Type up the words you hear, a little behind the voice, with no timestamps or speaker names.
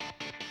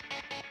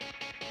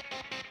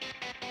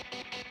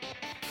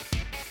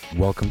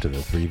Welcome to the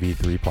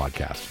 3v3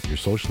 podcast, your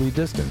socially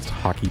distanced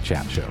hockey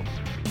chat show.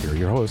 Here are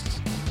your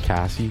hosts,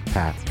 Cassie,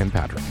 Pat, and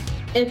Patrick.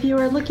 If you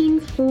are looking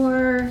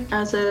for,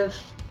 as of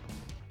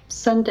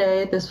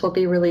Sunday, this will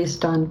be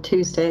released on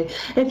Tuesday.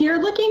 If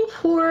you're looking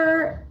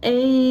for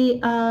a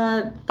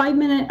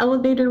 5-minute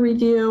elevator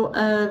review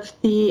of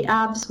the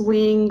Avs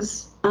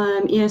Wings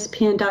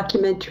ESPN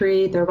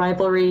documentary, The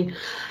Rivalry,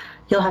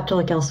 you'll have to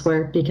look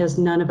elsewhere because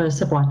none of us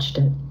have watched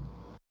it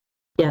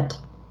yet.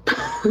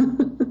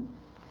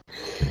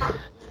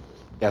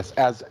 Yes,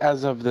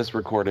 as of this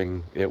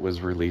recording, it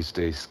was released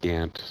a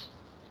scant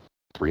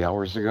 3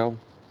 hours ago.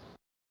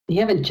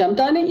 You haven't jumped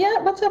on it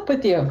yet? What's up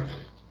with you?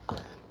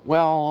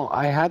 Well,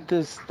 I had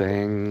this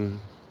thing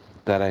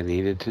that I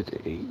needed to do,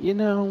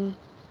 I'm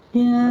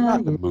Yeah. not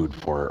in the mood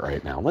for it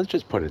right now. Let's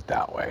just put it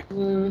that way.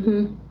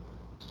 Mm-hmm.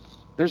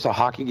 There's a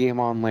hockey game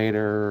on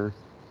later,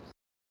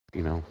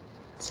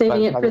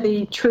 Saving it for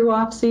the true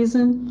off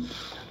season?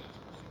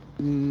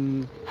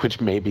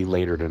 which may be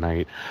later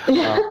tonight.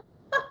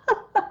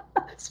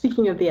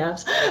 Speaking of the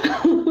Avs.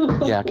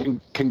 Yeah,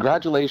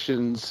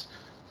 congratulations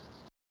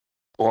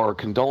or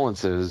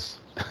condolences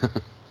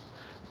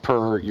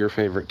per your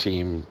favorite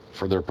team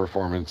for their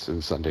performance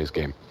in Sunday's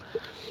game.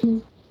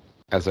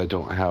 As I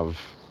don't have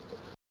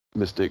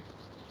mystic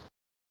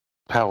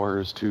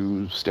powers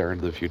to stare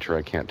into the future,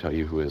 I can't tell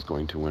you who is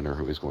going to win or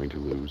who is going to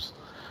lose.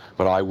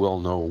 But I will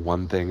know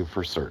one thing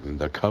for certain.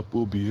 The cup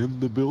will be in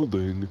the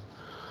building.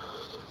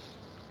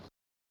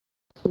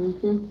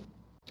 Mm-hmm.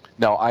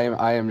 No,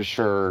 I am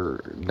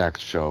sure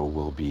next show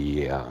will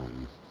be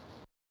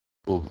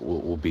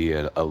will be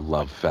a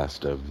love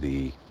fest of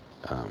the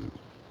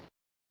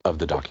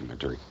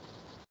documentary.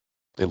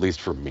 At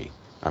least for me,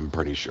 I'm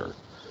pretty sure.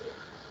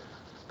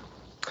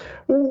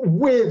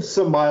 With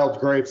some mild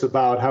gripes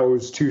about how it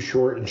was too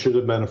short and should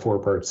have been a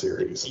 4-part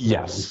series.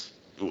 Yes.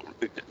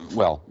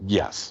 Well,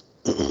 yes.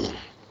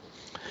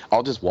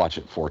 I'll just watch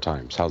it 4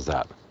 times. How's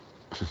that?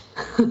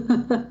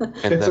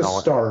 It's a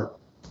start.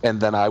 And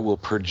then I will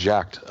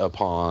project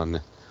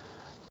upon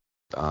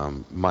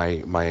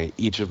my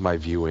each of my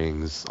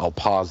viewings. I'll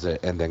pause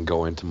it and then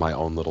go into my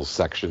own little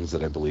sections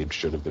that I believe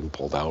should have been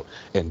pulled out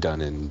and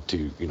done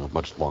into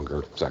much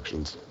longer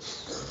sections.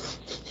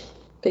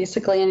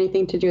 Basically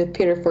anything to do with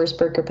Peter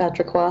Forsberg or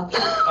Patrick Waugh.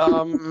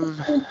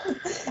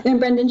 And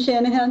Brendan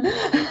Shanahan.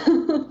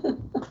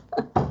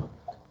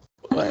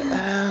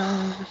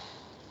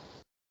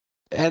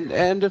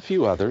 And a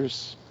few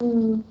others.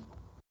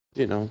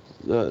 Again,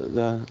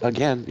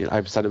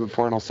 I've said it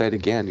before and I'll say it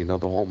again, the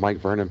whole Mike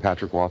Vernon,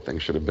 Patrick Waugh thing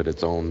should have been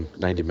its own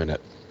 90-minute.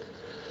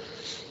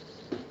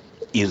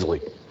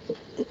 Easily.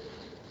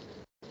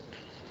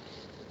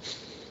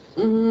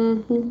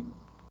 Mm-hmm.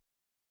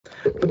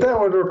 But that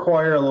would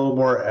require a little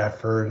more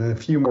effort and a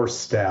few more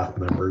staff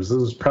members. This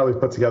was probably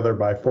put together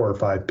by 4 or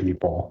 5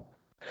 people.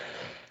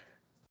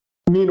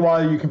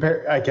 Meanwhile, you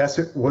compare, I guess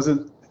it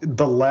wasn't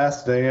The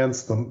Last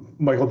Dance, the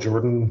Michael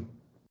Jordan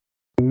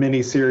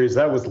miniseries,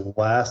 that was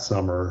last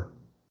summer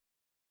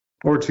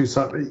or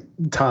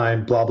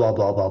time, blah, blah,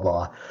 blah, blah,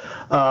 blah.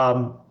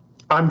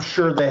 I'm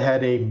sure they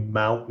had a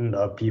mountain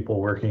of people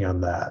working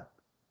on that.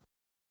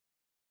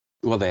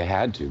 Well, they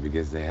had to,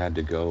 because they had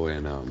to go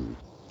and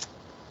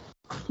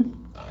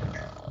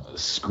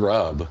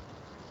scrub,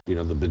 the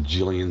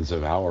bajillions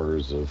of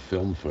hours of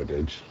film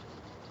footage.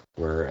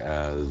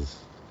 Whereas,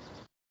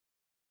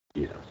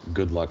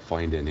 good luck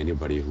finding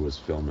anybody who was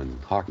filming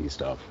hockey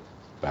stuff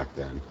back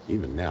then,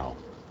 even now.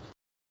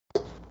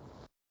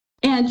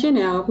 And,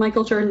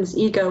 Michael Jordan's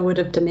ego would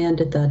have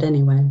demanded that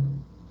anyway.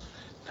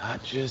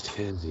 Not just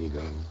his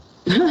ego.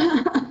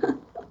 Not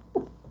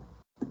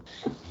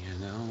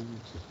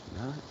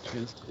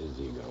just his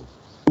ego.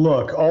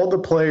 Look, all the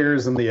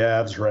players in the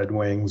Avs Red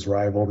Wings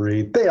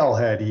rivalry, they all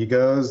had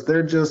egos.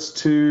 They're just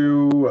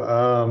too...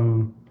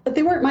 But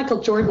they weren't Michael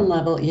Jordan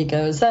level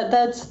egos.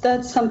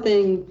 That's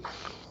something...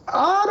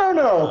 I don't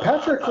know.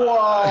 Patrick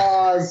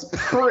was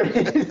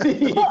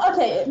pretty... Well,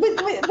 okay, with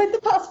the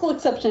possible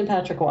exception of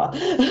Patrick Waugh.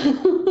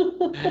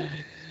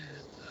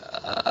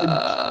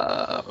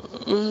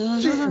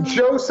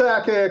 Joe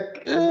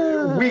Sakic,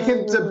 we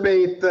can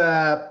debate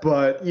that,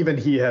 but even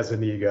he has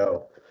an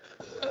ego.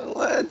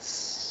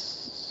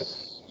 Let's,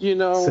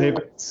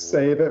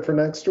 Save it for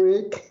next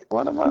week.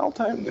 One of my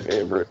all-time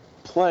favorite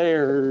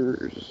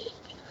players.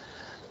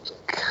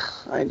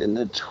 Kind of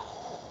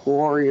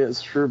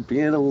notorious for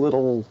being a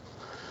little,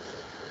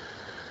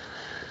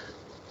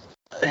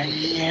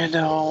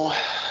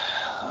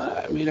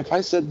 if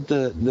I said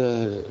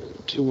the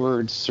 2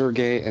 words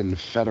Sergei and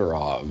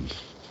Fedorov,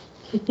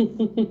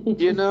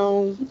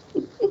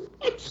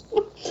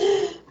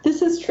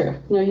 This is true.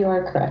 No, you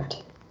are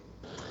correct.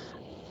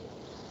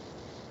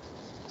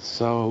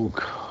 So,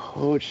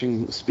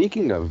 coaching,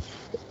 speaking of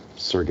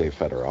Sergei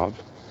Fedorov,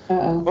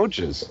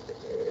 coaches.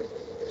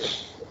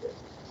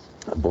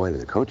 Boy,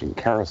 the coaching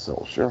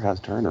carousel sure has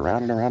turned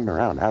around and around and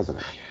around, hasn't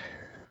it?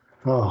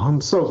 Oh, I'm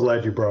so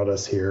glad you brought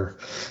us here.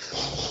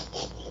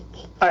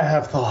 I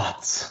have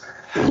thoughts.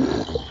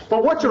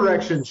 But what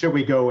direction should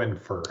we go in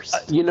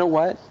first? You know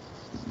what?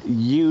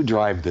 You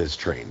drive this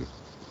train.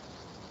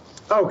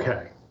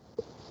 Okay.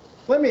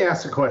 Let me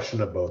ask a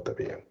question of both of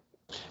you.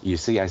 You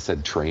see, I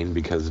said train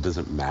because it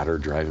doesn't matter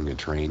driving a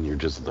train. You're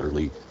just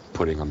literally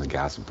putting on the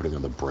gas and putting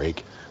on the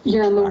brake.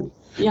 You're on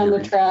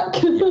the track.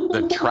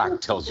 The track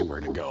tells you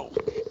where to go.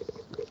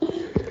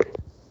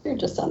 You're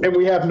just on. And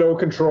we have no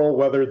control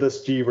whether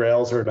this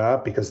derails or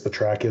not because the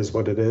track is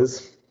what it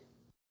is.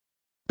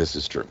 This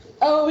is true.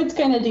 Oh, it's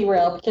going to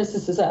derail because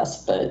this is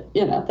us, but,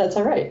 that's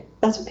all right.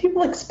 That's what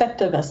people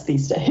expect of us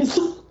these days.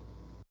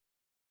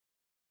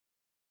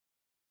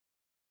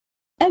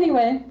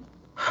 Anyway.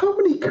 How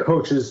many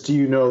coaches do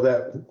you know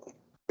that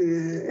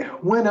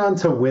went on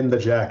to win the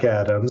Jack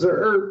Adams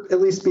or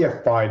at least be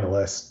a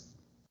finalist,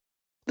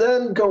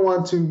 then go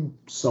on to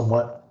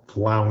somewhat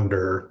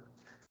flounder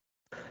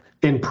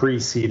in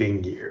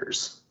preceding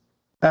years?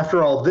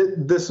 After all,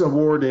 this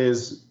award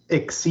is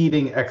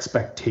exceeding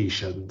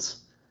expectations.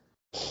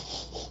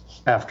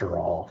 After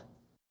all,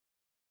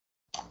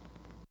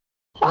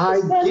 How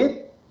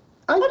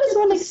does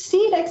one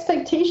exceed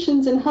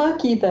expectations in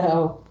hockey,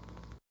 though?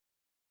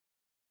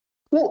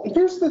 Well,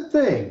 here's the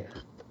thing.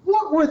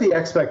 What were the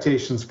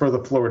expectations for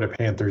the Florida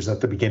Panthers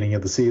at the beginning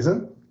of the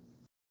season?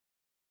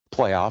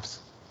 Playoffs.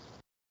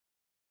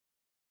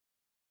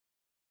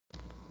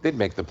 They'd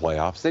make the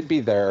playoffs. They'd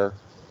be there,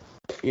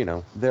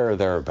 there or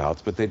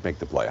thereabouts, but they'd make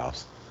the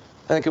playoffs.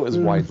 I think it was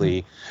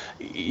widely,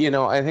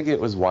 I think it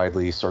was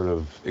widely sort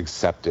of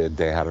accepted.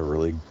 They had a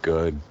really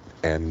good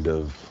end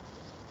of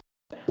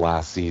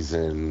last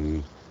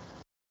season.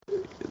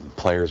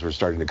 Players were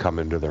starting to come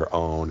into their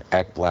own.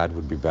 Ekblad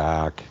would be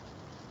back.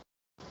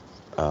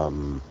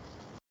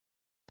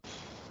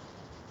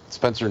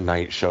 Spencer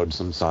Knight showed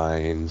some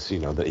signs,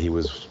 that he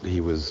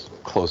was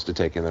close to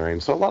taking the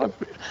reins. So a lot of,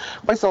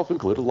 myself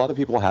included, a lot of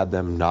people had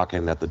them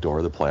knocking at the door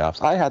of the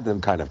playoffs. I had them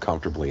kind of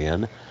comfortably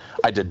in.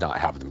 I did not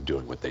have them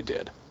doing what they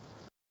did.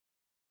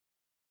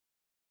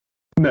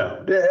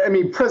 No, I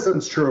mean,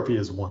 President's Trophy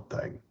is one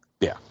thing.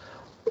 Yeah.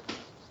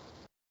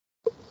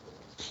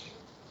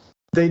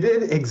 They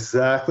did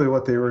exactly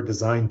what they were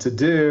designed to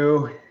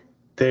do.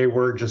 They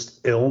were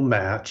just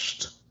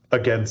ill-matched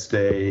against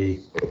a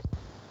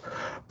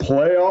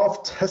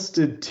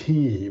playoff-tested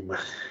team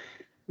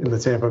in the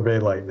Tampa Bay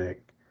Lightning.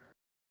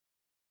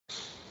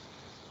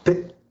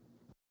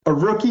 A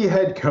rookie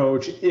head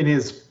coach in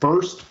his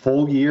first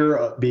full year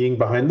of being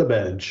behind the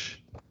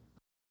bench,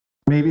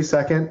 maybe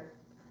second.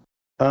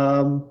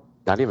 Not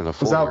even a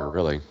full year,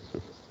 really.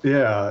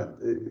 Yeah.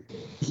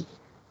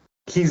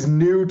 He's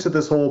new to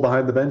this whole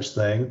behind the bench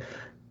thing.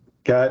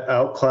 Got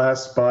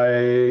outclassed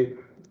by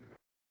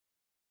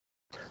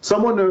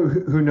someone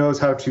who knows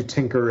how to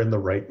tinker in the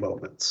right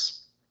moments.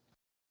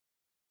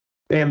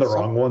 And the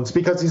wrong ones,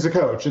 because he's a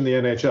coach in the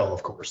NHL,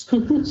 of course.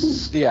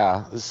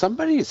 Yeah,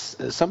 somebody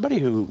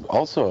who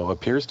also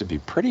appears to be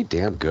pretty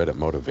damn good at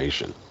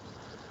motivation.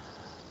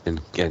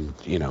 And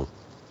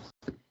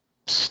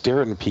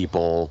steering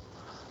people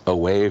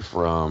away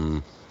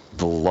from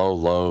the low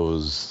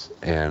lows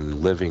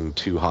and living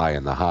too high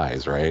in the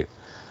highs, right?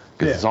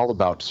 Because it's all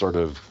about sort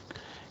of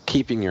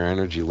keeping your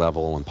energy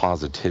level and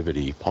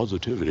positivity. Keeping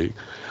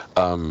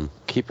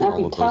Not all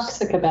be of those.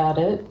 toxic about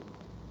it.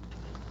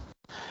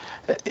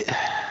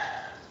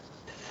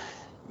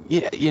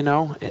 Yeah,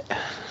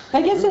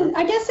 I guess in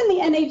the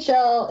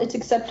NHL, it's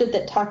accepted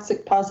that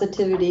toxic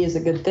positivity is a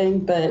good thing,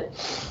 but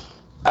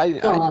I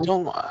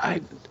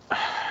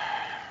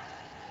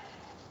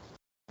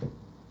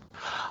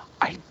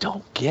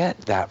don't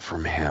get that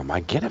from him. I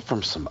get it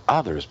from some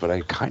others, but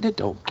I kind of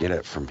don't get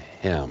it from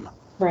him.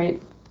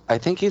 Right. I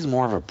think he's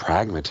more of a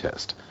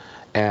pragmatist.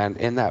 And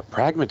in that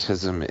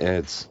pragmatism,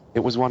 it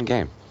was one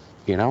game.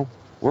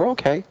 We're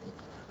okay.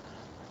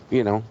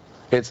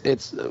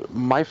 It's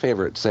my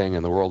favorite saying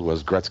in the world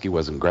was Gretzky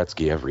wasn't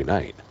Gretzky every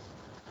night.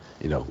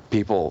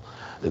 People,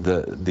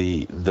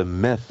 the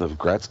myth of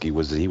Gretzky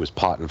was that he was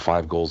potting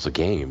 5 goals a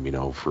game,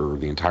 for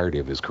the entirety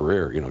of his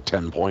career,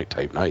 10-point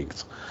type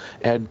nights.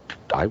 And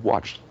I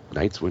watched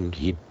nights when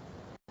he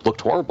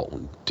looked horrible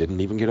and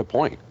didn't even get a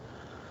point.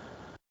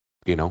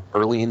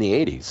 Early in the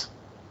 80s,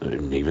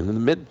 and even in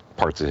the mid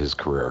parts of his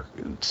career.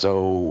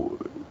 So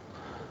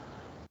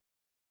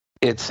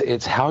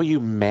it's how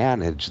you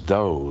manage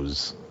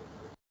those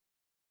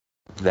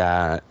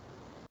that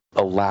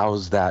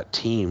allows that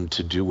team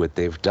to do what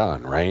they've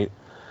done, right?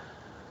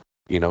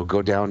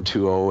 Go down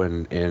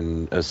 2-0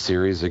 in a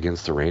series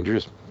against the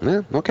Rangers.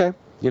 Okay,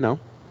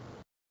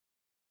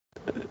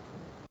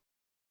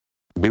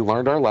 we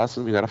learned our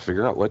lesson. We got to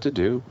figure out what to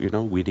do.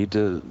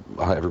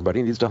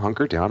 Everybody needs to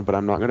hunker down, but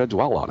I'm not going to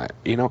dwell on it.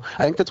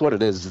 I think that's what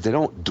it is. They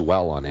don't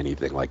dwell on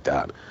anything like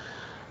that.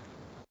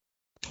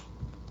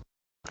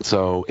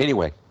 So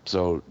anyway,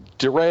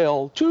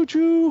 derail,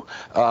 choo-choo.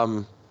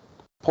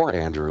 Poor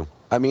Andrew.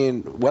 I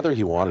mean, whether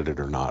he wanted it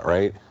or not,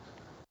 right?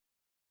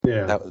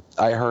 Yeah.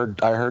 I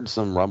heard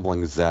some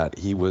rumblings that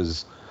he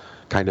was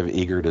kind of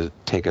eager to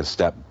take a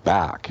step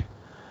back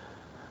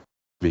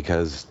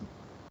because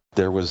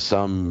there was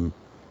some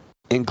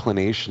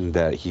inclination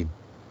that he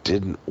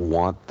didn't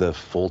want the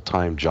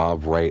full-time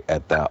job right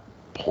at that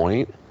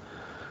point.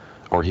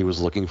 or he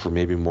was looking for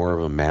maybe more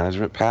of a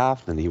management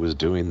path and he was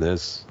doing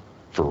this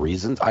for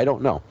reasons. I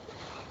don't know.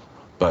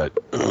 But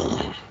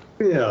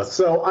yeah,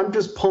 so I'm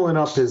just pulling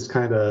up his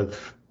kind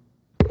of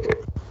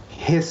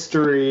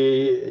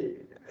history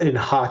in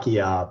hockey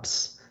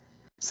ops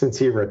since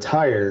he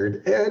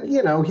retired. And,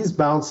 you know, he's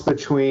bounced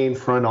between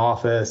front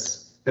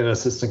office and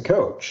assistant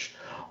coach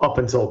up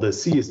until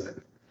this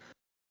season.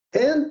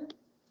 And,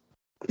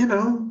 you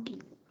know,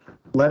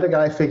 let a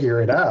guy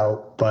figure it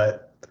out,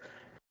 but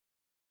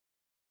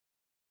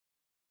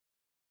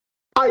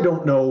I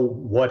don't know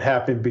what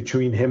happened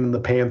between him and the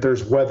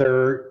Panthers,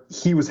 whether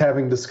he was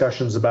having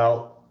discussions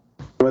about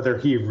whether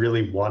he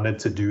really wanted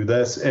to do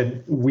this.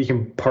 And we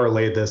can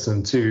parlay this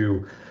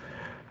into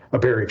a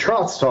Barry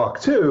Trotz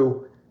talk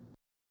too.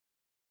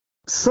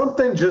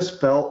 Something just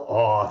felt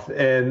off,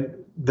 and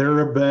there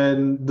have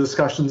been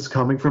discussions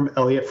coming from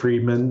Elliot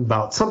Friedman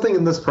about something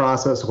in this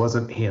process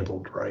wasn't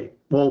handled right.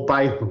 Well,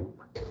 by whom?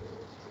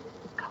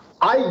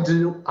 I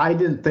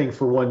didn't think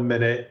for 1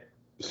 minute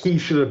he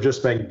should have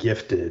just been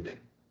gifted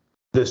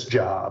this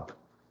job,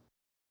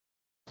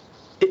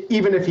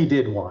 even if he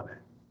did want it,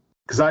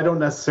 because I don't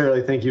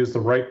necessarily think he was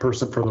the right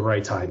person for the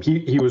right time.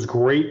 He was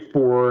great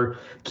for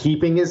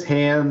keeping his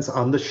hands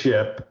on the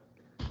ship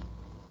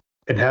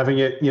and having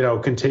it, you know,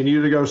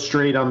 continue to go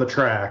straight on the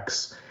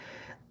tracks.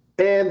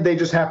 And they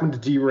just happened to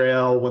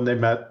derail when they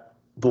met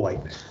the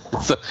Lightning.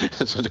 So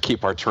to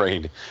keep our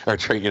train,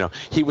 you know,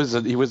 he was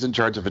in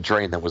charge of a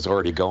train that was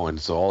already going.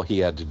 So all he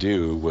had to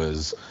do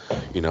was,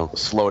 you know,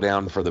 slow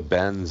down for the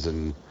bends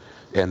and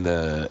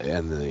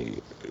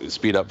the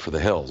speed up for the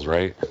hills,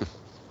 right?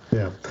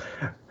 Yeah.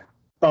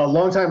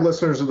 Longtime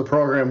listeners of the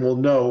program will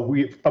know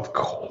we, of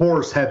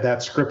course, had that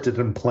scripted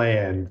and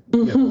planned,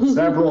 you know,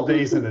 several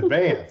days in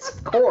advance.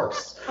 Of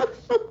course.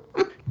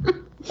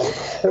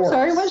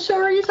 Sorry, what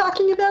show are you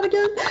talking about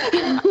again?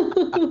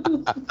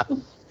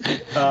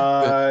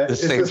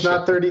 Is this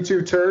not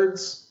 32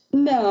 Turds?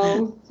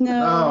 No.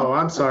 Oh,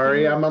 I'm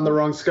sorry. I'm on the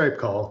wrong Skype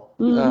call.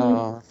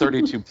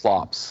 32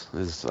 plops,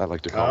 as I like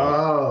to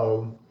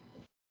call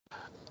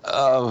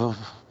it.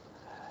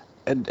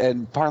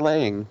 And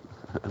parlay.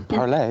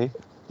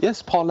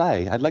 Yes,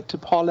 parlay. I'd like to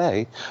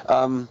parlay.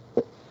 God,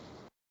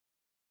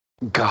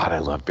 I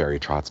love Barry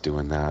Trotz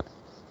doing that.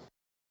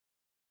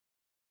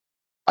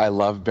 I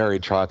love Barry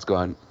Trotz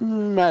going,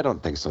 I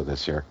don't think so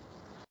this year.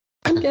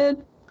 I'm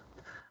good.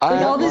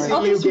 All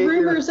these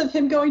rumors of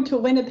him going to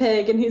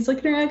Winnipeg, and he's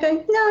looking around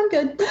going, no, I'm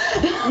good.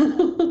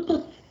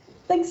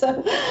 Think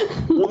so.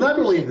 Well, not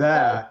only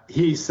that,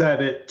 he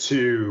said it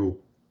to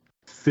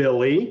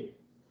Philly,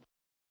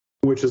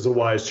 which is a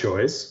wise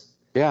choice.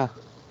 Yeah.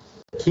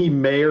 He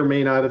may or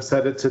may not have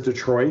said it to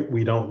Detroit.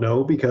 We don't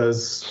know,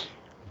 because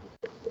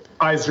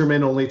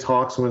Yzerman only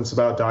talks when it's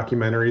about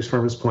documentaries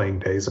from his playing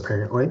days,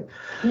 apparently.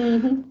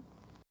 Mm-hmm.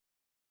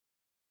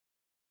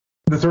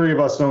 The three of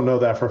us don't know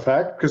that for a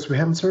fact because we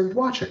haven't started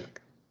watching.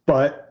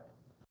 But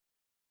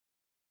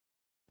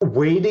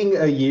waiting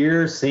a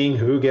year, seeing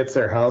who gets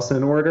their house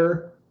in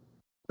order.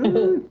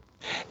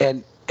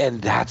 And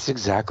that's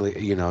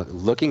exactly, you know,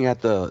 looking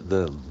at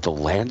the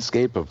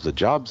landscape of the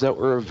jobs that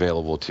were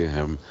available to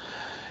him,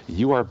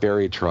 you are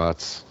Barry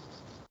Trotz.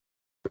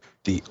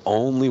 The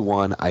only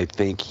one I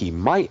think he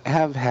might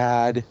have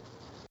had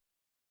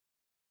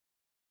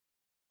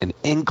an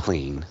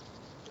inkling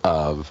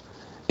of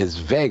is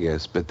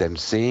Vegas, but then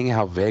seeing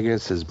how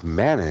Vegas has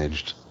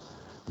managed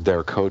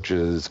their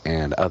coaches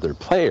and other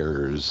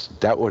players,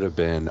 that would have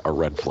been a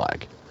red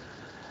flag.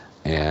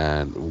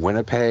 And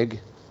Winnipeg,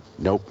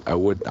 nope.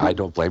 I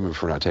don't blame him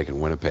for not taking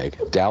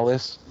Winnipeg.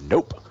 Dallas,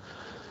 nope.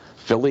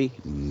 Philly,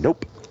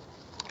 nope.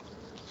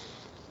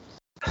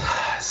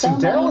 See,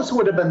 Dallas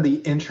would have been the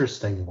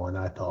interesting one,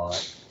 I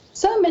thought.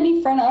 So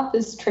many front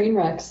office train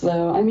wrecks,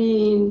 though. I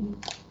mean,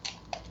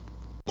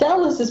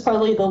 Dallas is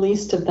probably the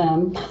least of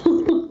them,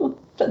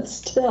 but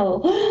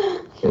still.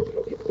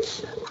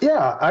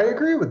 Yeah, I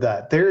agree with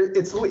that.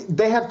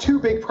 They have two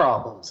big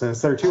problems, and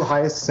it's their two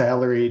highest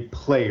salaried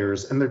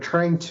players, and they're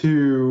trying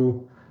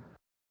to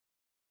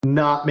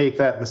not make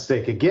that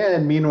mistake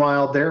again.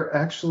 Meanwhile, they're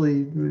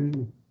actually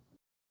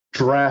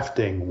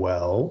drafting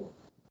well.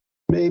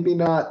 Maybe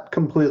not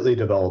completely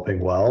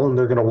developing well, and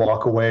they're going to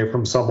walk away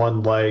from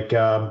someone like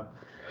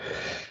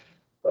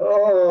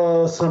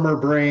Summer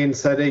Brain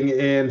setting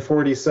in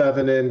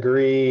 47 in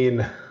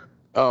green.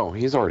 Oh,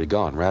 he's already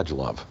gone,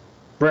 Radulov.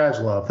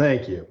 Radulov,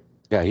 thank you.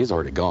 Yeah, he's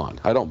already gone.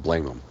 I don't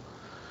blame him.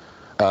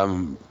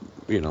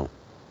 You know,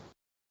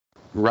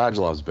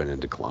 Radulov's been in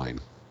decline.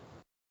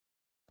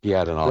 He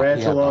had an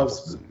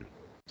Radulov's,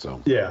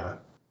 so yeah.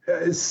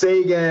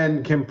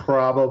 Sagan can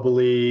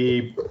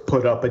probably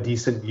put up a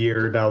decent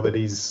year now that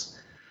he's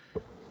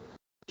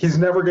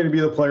never going to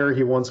be the player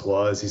he once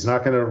was. He's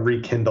not going to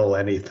rekindle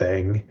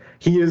anything.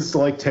 He is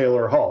like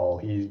Taylor Hall.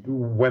 He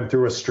went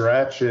through a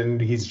stretch and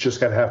he's just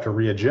going to have to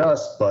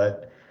readjust,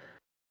 but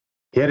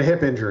he had a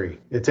hip injury.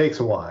 It takes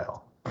a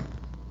while.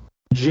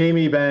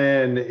 Jamie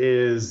Benn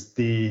is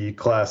the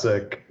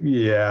classic,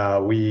 yeah,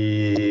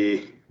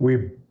 we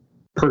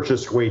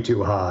purchased way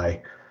too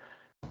high.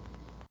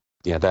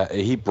 Yeah, that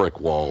he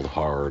brick-walled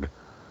hard.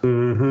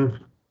 Mm-hmm.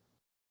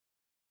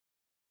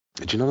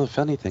 Did you know the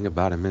funny thing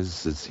about him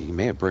is he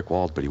may have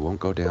brick-walled, but he won't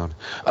go down.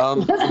 I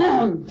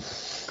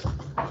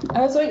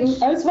was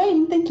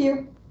waiting. Thank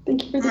you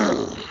for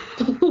the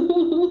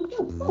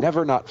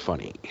Never not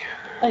funny.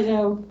 I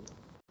know.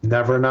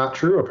 Never not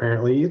true,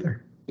 apparently,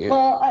 either. Yeah.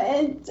 Well,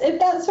 if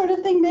that sort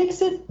of thing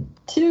makes it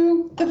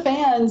to the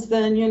fans,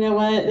 then you know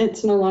what?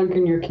 It's no longer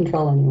in your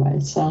control anyway.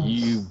 So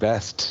You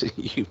best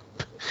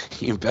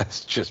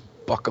just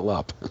buckle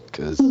up,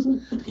 because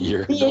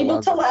you're be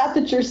able to laugh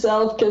at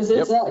yourself because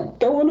it's not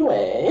going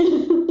away.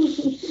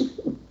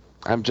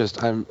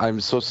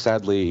 I'm so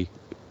sadly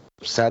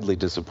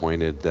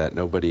disappointed that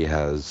nobody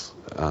has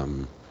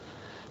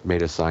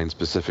made a sign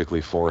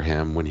specifically for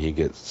him when he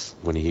gets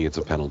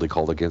a penalty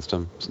called against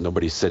him. So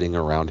nobody sitting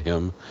around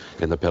him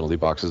in the penalty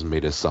boxes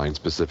made a sign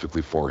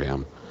specifically for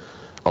him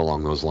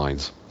along those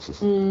lines.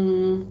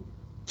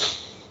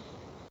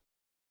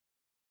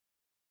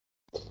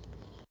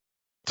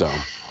 So,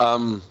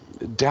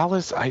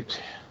 Dallas, I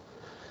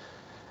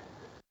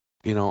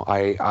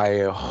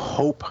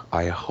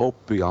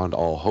hope beyond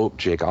all hope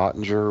Jake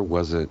Ottinger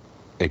wasn't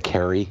a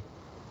Carey,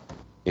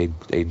 a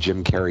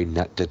Jim Carrey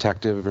net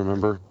detective.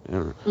 Remember?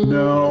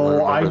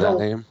 No, I that don't.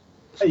 Name?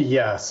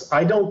 Yes,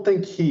 I don't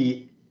think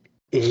he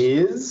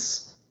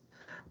is,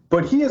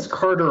 but he is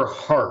Carter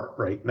Hart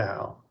right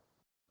now.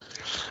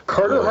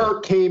 Carter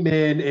Hart came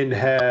in and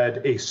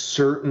had a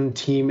certain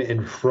team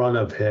in front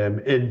of him,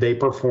 and they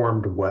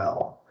performed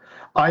well.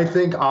 I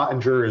think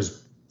Ottinger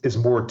is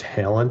more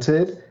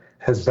talented,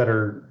 has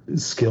better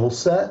skill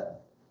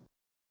set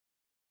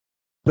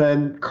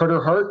than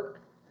Carter Hart.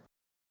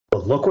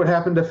 But look what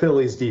happened to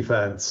Philly's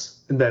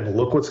defense, and then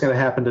look what's going to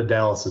happen to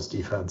Dallas's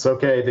defense.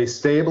 Okay, they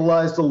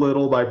stabilized a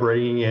little by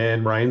bringing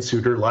in Ryan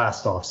Suter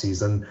last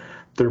offseason.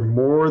 They're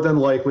more than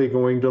likely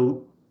going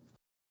to,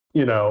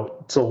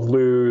 to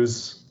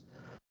lose.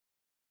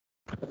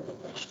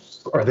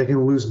 Are they going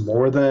to lose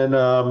more than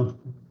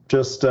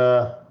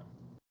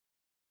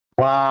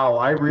wow,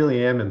 I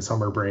really am in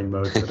summer brain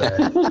mode today.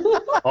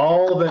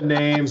 All the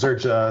names are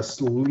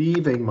just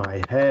leaving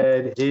my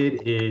head.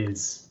 It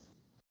is.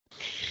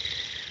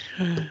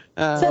 So this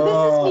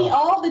is me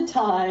all the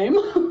time.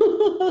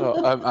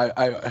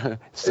 I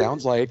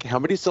sounds like, how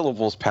many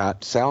syllables,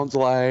 Pat? Sounds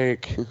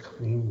like.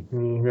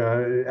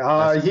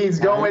 He's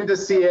going to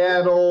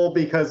Seattle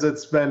because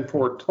it's been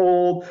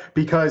foretold,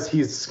 because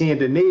he's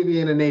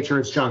Scandinavian in nature.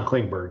 It's John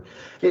Klingberg.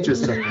 It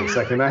just took me a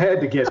second. I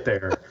had to get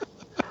there.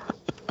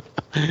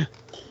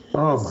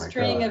 Oh my god.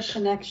 String of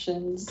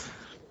connections.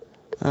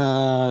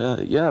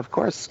 Yeah, of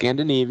course.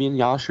 Scandinavian.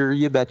 Yeah, sure,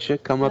 you betcha.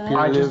 Come up here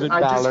and live in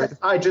Ballard.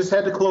 I just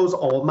had to close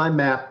all my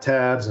map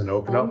tabs and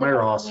open up my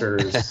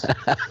rosters.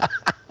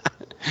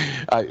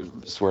 I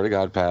swear to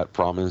God, Pat,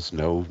 promise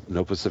no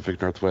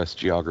Pacific Northwest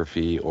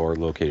geography or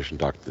location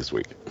talk this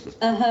week.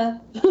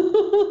 Now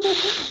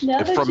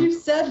that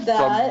you've said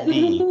that.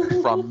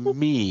 From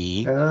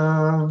me.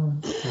 Now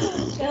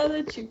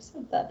that you've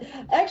said that.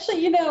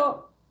 Actually,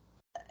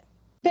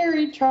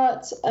 Barry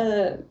Trotz,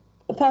 a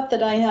thought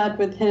that I had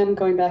with him,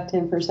 going back to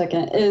him for a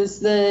second, is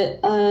that,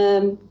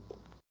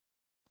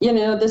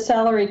 the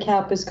salary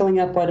cap is going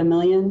up, $1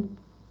 million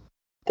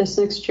this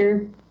next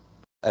year?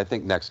 I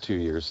think next 2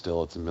 years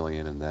still it's $1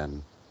 million, and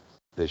then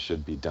they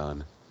should be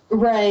done.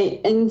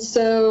 Right. And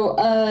so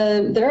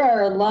there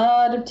are a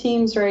lot of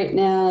teams right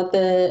now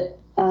that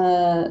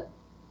are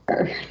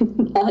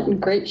not in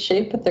great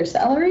shape with their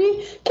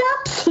salary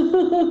caps.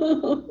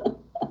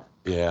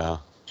 Yeah.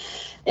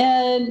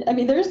 And I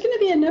mean, there's going to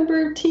be a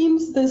number of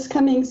teams this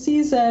coming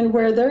season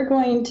where they're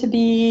going to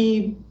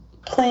be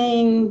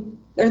playing,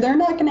 or they're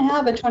not going to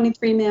have a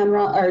 23-man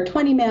or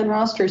 20-man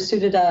roster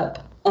suited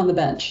up on the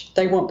bench.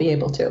 They won't be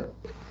able to.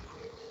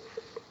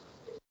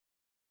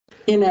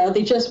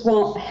 They just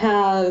won't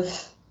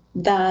have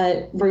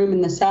that room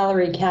in the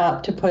salary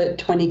cap to put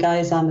 20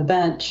 guys on the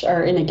bench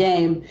or in a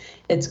game.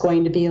 It's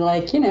going to be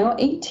like,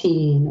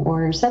 18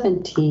 or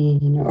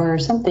 17 or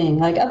something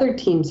like other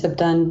teams have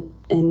done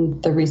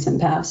in the recent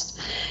past.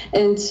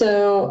 And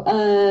so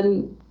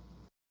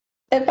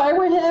if I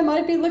were him,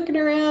 I'd be looking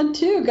around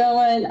too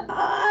going,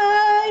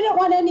 I don't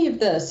want any of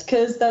this,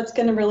 because that's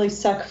going to really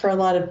suck for a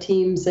lot of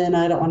teams, and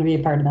I don't want to be a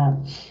part of that.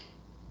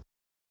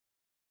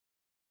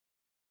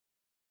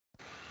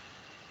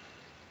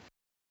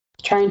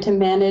 Trying to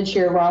manage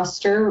your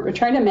roster, or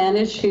trying to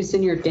manage who's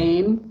in your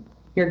game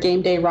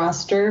day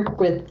roster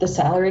with the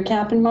salary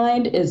cap in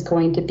mind is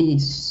going to be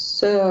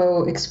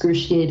so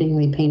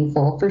excruciatingly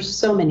painful for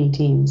so many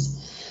teams.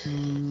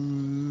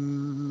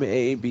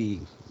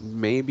 Maybe.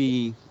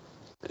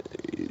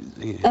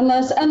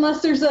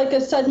 Unless there's like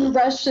a sudden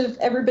rush of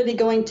everybody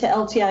going to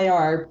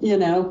LTIR,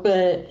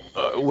 but.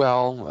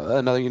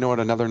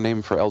 Another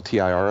name for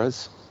LTIR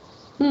is?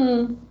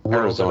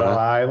 Arizona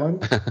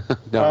Island?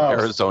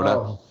 Arizona.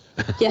 Oh.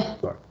 Yeah.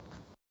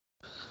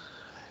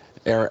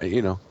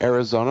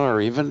 Arizona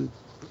or even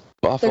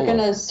Buffalo. They're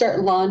going to start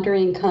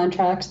laundering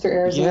contracts through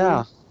Arizona.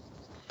 Yeah.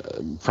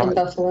 And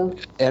Buffalo.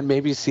 And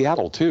maybe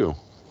Seattle, too.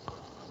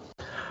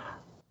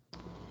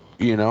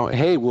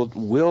 hey, we'll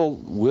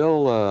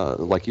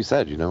like you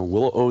said,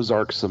 we'll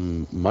Ozark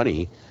some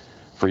money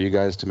for you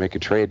guys to make a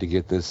trade to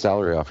get this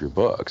salary off your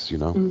books.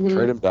 Trade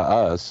him to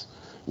us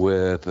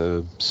with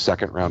a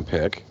second-round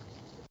pick,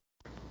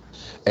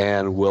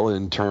 and we'll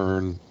in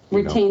turn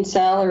retain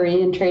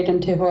salary and trade him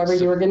to whoever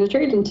you were going to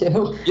trade him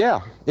to.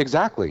 Yeah,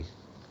 exactly.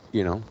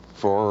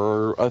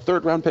 For a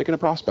third-round pick and a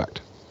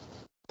prospect.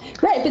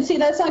 Right, but see,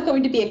 that's not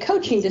going to be a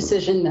coaching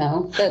decision,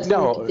 though. That's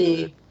going to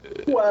be.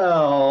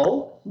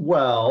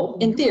 Well.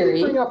 In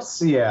theory. Bring up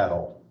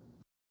Seattle.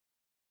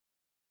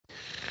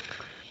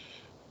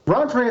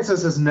 Ron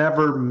Francis has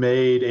never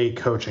made a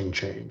coaching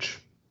change,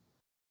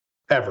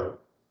 ever,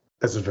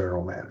 as a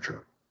general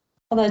manager.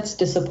 Well, that's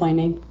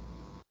disappointing.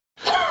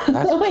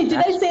 Wait, did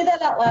I say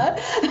that out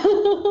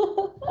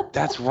loud?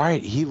 That's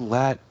right. He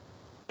let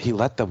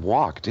them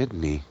walk,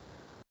 didn't he?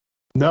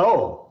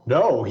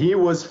 No, he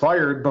was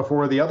fired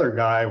before the other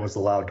guy was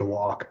allowed to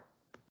walk.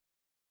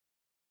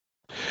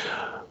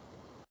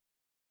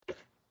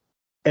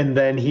 And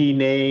then he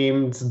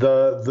named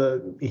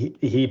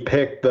he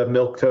picked the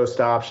milquetoast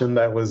option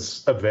that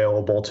was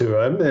available to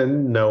him,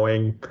 and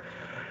knowing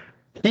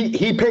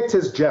he picked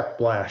his Jeff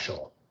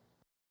Blashill.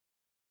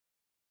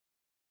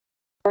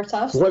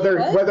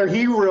 Whether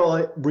he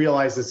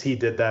realizes he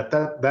did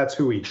that's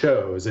who he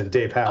chose, and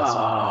Dave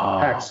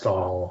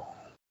Hackstall.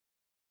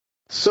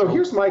 So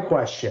here's my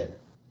question.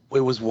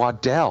 It was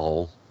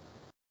Waddell,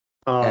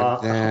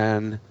 and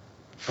then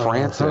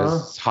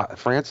Francis.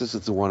 Francis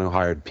is the one who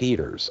hired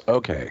Peters.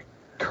 Okay.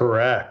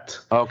 Correct.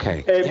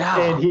 Okay.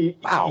 And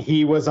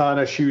he was on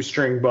a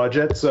shoestring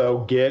budget, so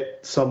get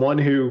someone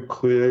who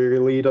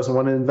clearly doesn't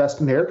want to invest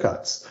in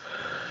haircuts.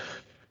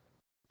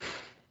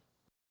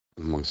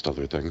 Amongst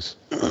other things.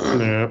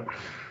 Yeah.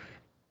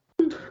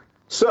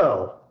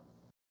 So,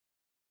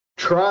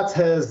 Trotz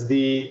has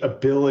the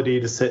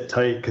ability to sit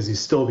tight because he's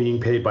still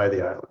being paid by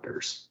the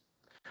Islanders.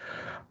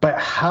 But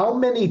how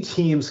many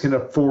teams can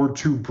afford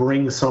to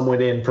bring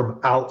someone in from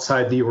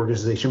outside the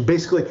organization,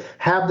 basically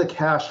have the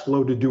cash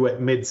flow to do it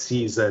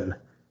mid-season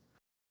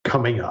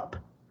coming up?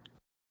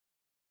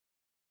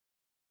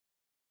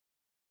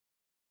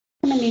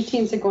 How many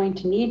teams are going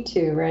to need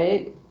to,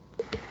 right?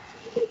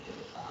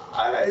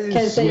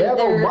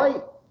 Seattle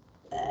might,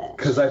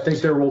 because I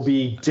think there will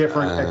be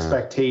different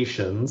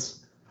expectations.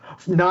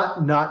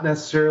 Not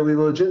necessarily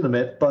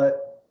legitimate,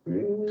 but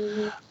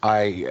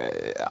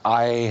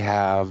I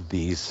have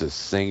the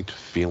succinct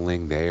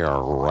feeling they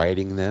are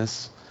writing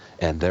this,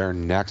 and their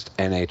next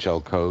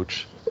NHL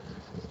coach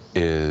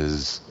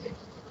is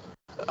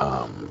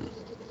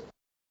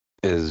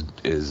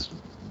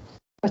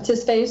what's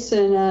his face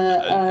in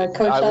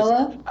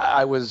Coachella?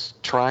 I was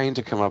trying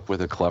to come up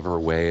with a clever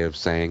way of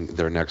saying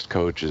their next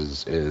coach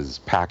is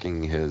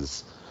packing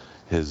his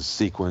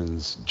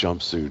sequins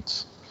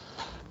jumpsuits,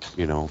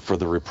 for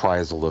the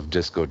reprisal of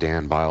Disco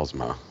Dan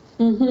Bilesma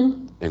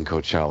in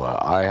Coachella.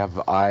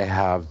 I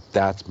have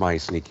that's my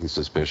sneaking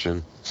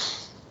suspicion.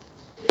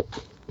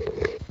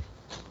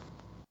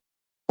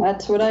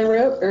 That's what I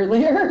wrote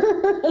earlier.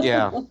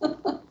 Yeah.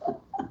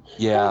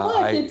 Yeah, oh,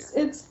 look,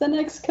 it's the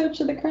next coach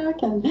of the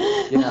Kraken.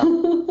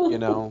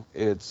 Yeah,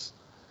 it's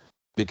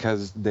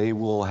because they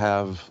will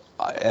have,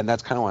 and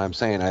that's kind of what I'm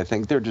saying. I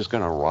think they're just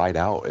going to ride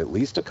out at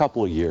least a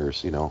couple of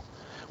years.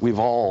 We've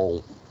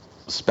all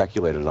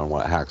speculated on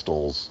what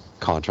Hackstall's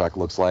contract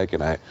looks like,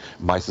 and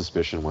my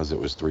suspicion was it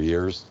was 3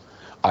 years.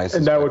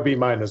 And that would be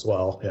mine as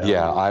well.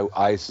 Yeah,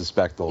 I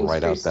suspect they'll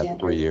write out that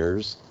 3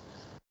 years,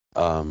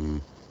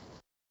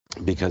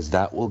 because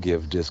that will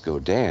give Disco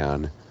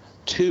Dan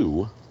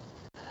 2.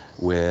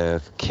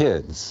 With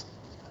kids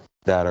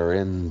that are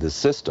in the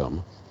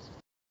system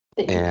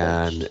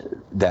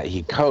that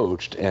he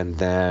coached, and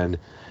then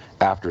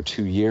after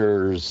 2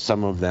 years,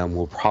 some of them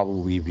will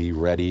probably be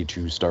ready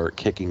to start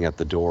kicking at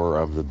the door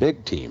of the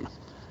big team.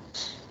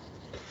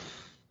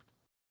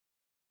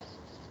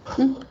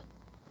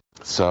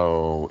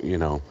 So,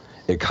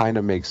 it kind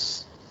of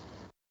makes,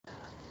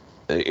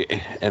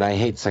 and I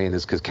hate saying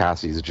this because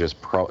Cassie's just,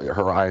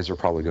 her eyes are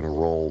probably going to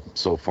roll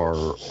so far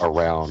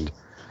around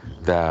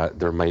that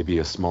there may be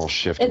a small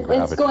shift in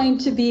gravity. It's going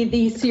to be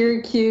the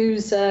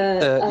Syracuse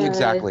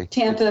exactly.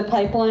 Tampa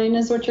pipeline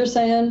is what you're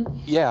saying?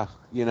 Yeah,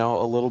 a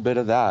little bit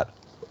of that.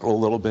 A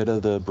little bit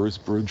of the Bruce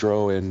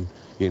Boudreau and,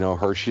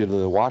 Hershey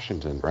to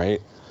Washington, right?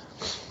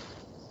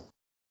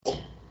 Well,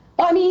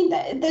 I mean,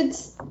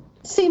 that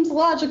seems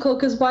logical,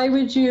 because why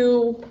would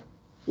you,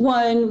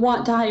 one,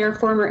 want to hire a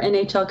former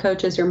NHL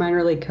coach as your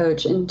minor league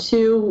coach, and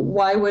two,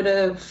 why would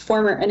a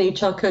former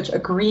NHL coach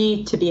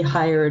agree to be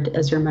hired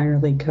as your minor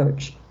league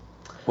coach?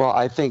 Well,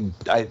 I think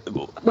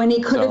when he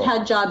could have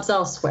had jobs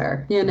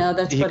elsewhere,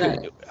 that's what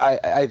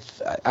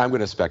I'm going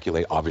to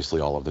speculate.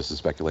 Obviously, all of this is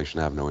speculation.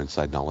 I have no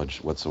inside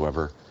knowledge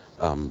whatsoever.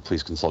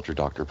 Please consult your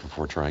doctor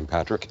before trying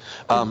Patrick.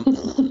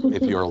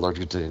 If you're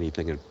allergic to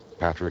anything,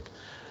 Patrick,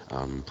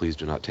 please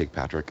do not take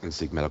Patrick and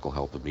seek medical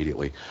help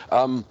immediately.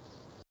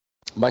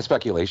 My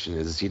speculation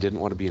is he didn't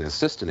want to be an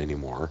assistant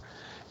anymore,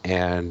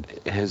 and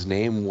his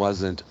name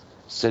wasn't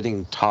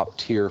sitting top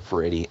tier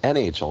for any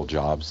NHL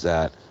jobs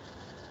that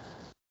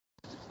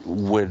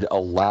would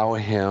allow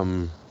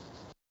him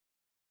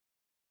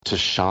to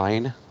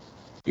shine,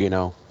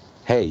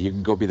 hey, you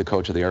can go be the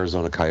coach of the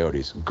Arizona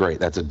Coyotes. Great,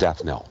 that's a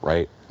death knell,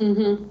 right?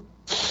 Mm-hmm.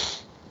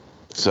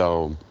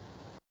 So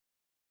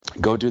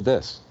go do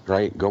this,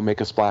 right? Go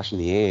make a splash in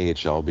the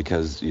AHL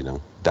because,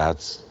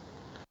 that's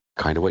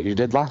kind of what you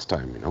did last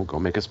time, go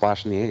make a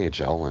splash in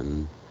the AHL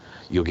and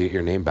you'll get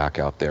your name back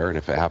out there. And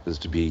if it happens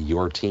to be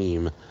your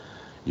team,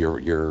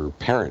 your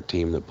parent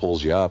team that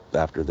pulls you up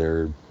after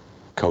their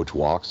coach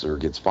walks or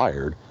gets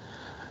fired,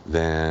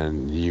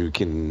 then you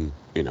can,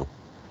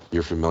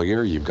 you're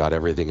familiar, you've got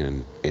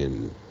everything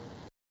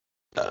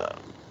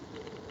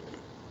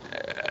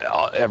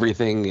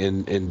everything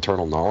in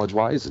internal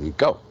knowledge-wise, and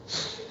go.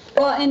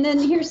 Well, and then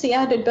here's the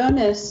added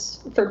bonus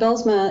for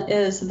Bylsma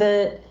is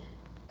that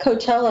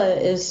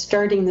Coachella is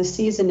starting the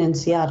season in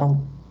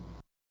Seattle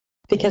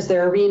because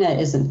their arena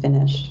isn't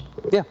finished.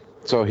 Yeah,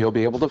 so he'll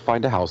be able to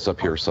find a house up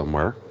here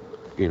somewhere,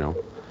 he'll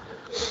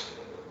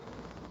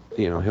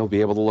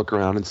be able to look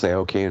around and say,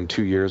 okay, in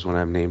 2 years when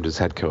I'm named as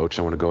head coach,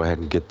 I want to go ahead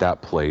and get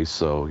that place.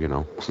 So,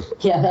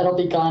 Yeah, that'll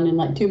be gone in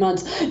like 2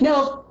 months.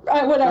 No,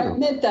 what I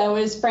meant though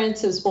is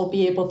Francis will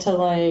be able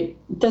to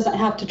doesn't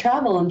have to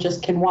travel and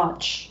just can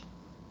watch.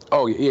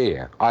 Oh,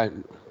 yeah.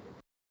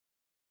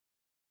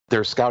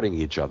 They're scouting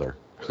each other.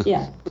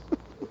 Yeah.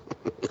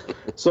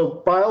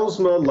 So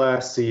Bylsma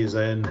last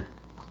season,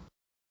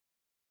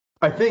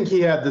 I think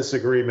he had this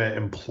agreement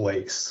in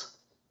place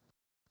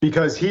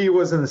because he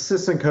was an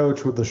assistant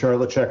coach with the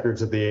Charlotte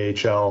Checkers of the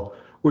AHL,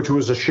 which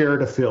was a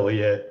shared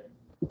affiliate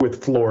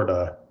with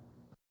Florida,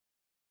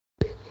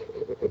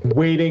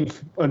 waiting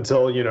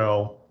until,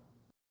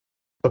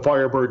 the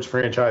Firebirds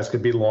franchise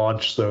could be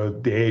launched so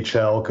the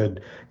AHL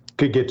could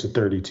get to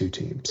 32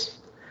 teams.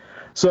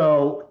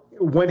 So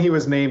when he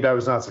was named, I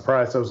was not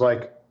surprised. I was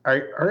like,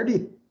 I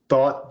already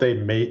thought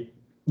they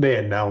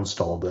announced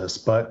all this,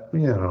 but,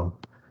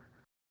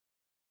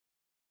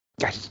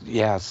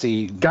 Yeah,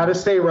 see... Got to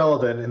stay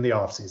relevant in the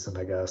offseason,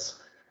 I guess.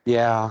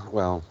 Yeah,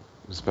 well,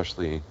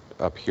 especially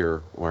up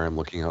here where I'm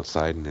looking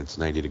outside and it's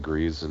 90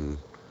 degrees and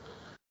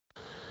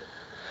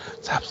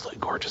it's absolutely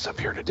gorgeous up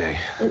here today.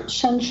 It's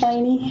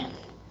sunshiny.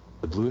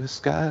 The bluest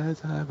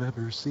skies I've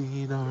ever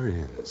seen are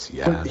in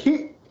Seattle.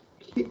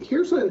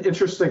 Here's an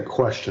interesting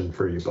question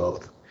for you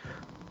both.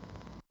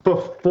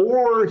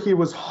 Before he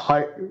was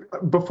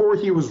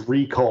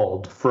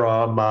recalled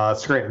from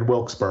Scranton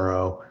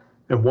Wilkesboro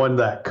and won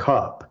that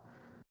cup,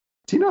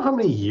 do you know how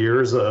many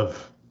years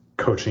of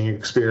coaching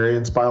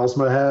experience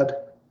Bylsma had?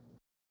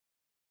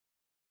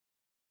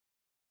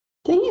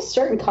 Didn't he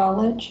start in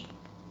college?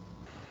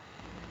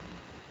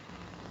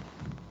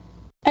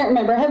 I don't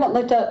remember. I haven't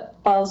looked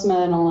up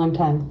Bylsma in a long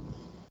time.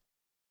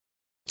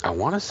 I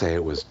want to say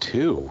it was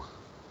 2.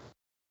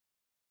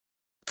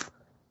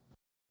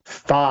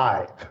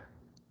 5.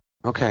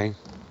 Okay.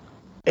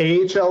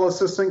 AHL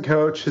assistant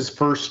coach his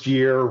first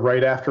year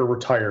right after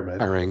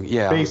retirement.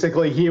 Yeah.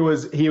 Basically, he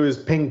was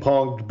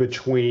ping-ponged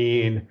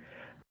between,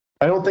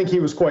 I don't think he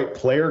was quite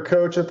player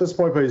coach at this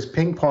point, but he's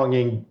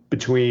ping-ponging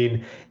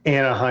between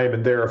Anaheim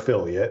and their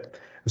affiliate.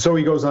 So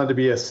he goes on to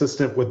be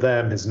assistant with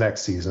them his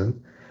next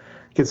season.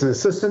 Gets an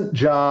assistant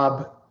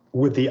job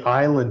with the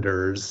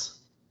Islanders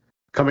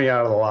coming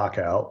out of the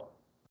lockout.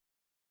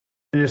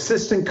 An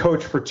assistant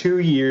coach for 2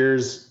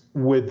 years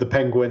with the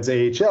Penguins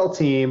AHL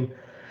team.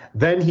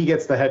 Then he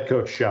gets the head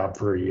coach job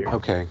for a year.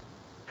 Okay.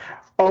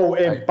 Oh,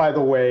 and by the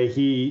way,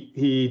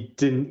 he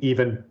didn't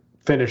even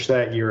finish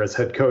that year as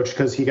head coach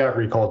because he got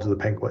recalled to the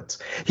Penguins.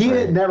 He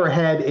had never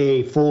had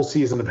a full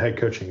season of head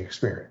coaching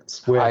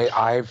experience.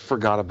 I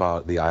forgot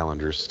about the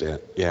Islanders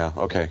stint. Yeah,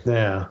 okay.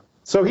 Yeah.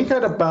 So he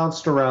kind of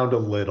bounced around a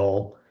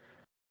little,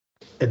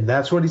 and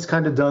that's what he's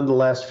kind of done the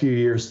last few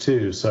years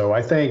too. So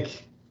I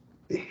think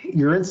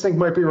your instinct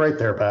might be right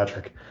there,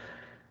 Patrick.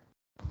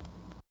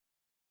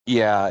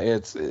 Yeah,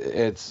 it's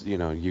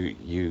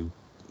you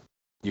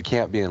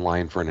can't be in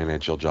line for an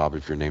NHL job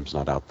if your name's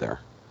not out there.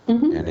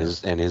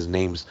 Mm-hmm. And his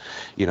name's,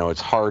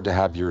 it's hard to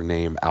have your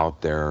name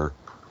out there,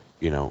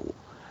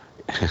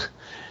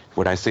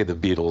 when I say the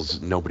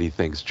Beatles, nobody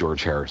thinks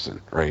George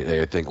Harrison, right?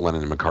 They think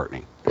Lennon and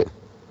McCartney,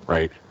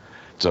 right?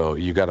 So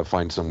you got to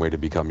find some way to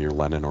become your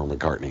Lennon or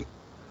McCartney.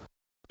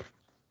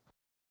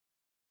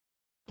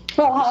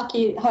 Well,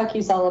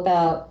 hockey's all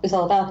about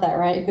that,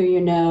 right? Who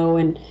you know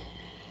and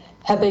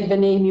how big of a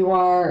name you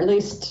are, or at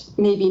least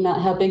maybe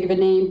not how big of a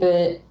name,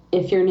 but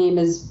if you're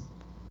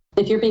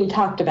being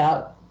talked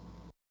about,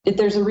 if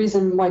there's a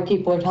reason why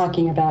people are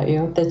talking about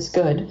you, that's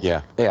good.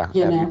 Yeah.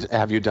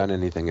 Have you done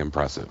anything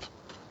impressive?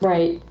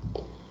 Right.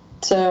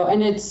 So,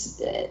 and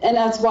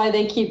that's why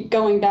they keep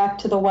going back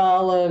to the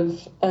well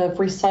of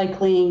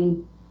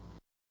recycling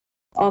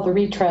all the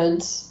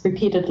retreads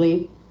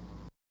repeatedly.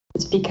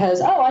 It's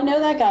because, I know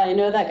that guy. I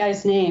know that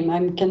guy's name.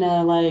 I'm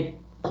gonna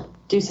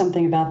do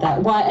something about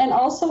that. Why? And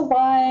also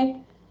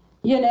why,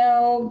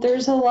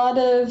 there's a lot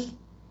of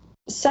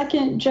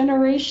second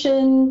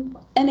generation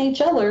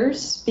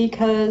NHLers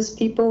because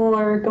people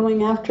are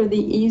going after the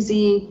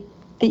easy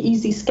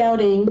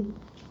scouting.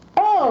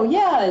 Oh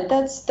yeah,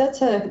 that's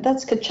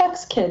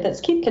Kachuk's kid.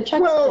 That's Keith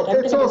Kachuk's Well,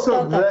 kid. it's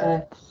also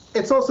that.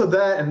 It's also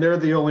that, and they're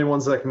the only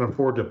ones that can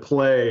afford to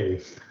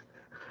play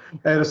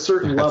at a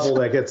certain level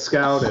that gets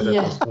scouted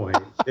at this point.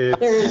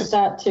 There is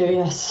that too.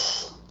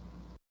 Yes.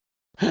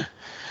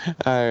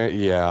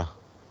 Yeah.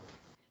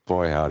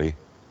 Boy, howdy.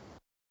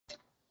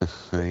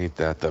 Ain't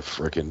that the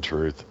frickin'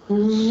 truth?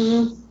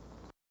 Mm-hmm.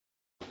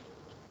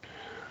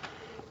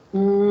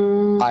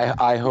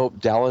 I hope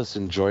Dallas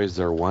enjoys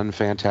their one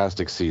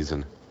fantastic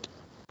season.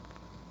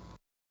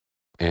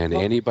 And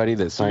anybody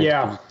that signs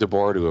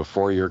DeBoer to a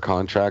 4-year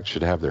contract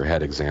should have their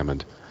head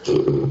examined.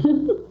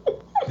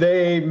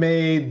 They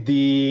made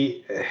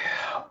the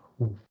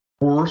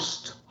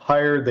worst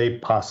hire they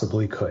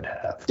possibly could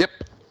have. Yep.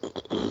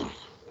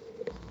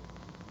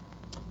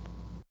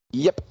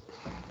 Yep.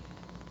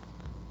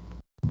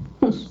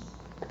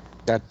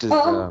 That is.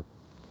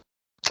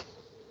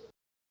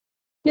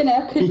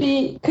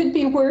 Could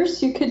be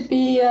worse. You could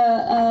be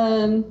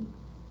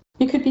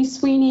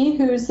Sweeney,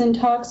 who's in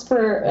talks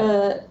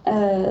for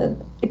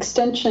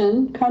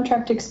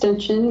contract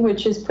extension,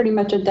 which is pretty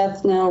much a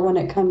death knell when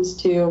it comes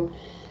to,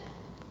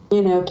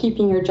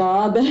 keeping your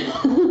job.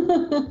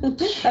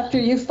 After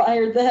you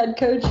fired the head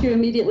coach, who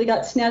immediately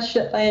got snatched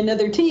up by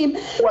another team.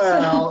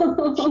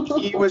 Well,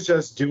 he was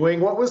just doing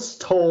what was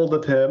told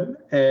of him,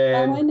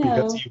 and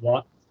because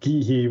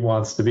he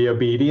wants to be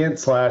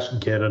obedient /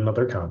 get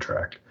another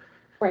contract.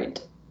 Right.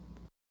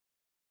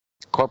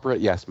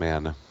 Corporate yes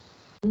man.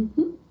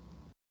 Mm-hmm.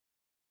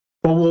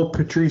 Well, will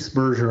Patrice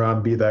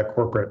Bergeron be that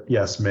corporate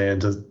yes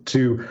man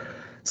to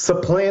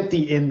supplant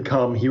the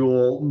income he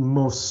will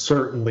most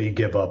certainly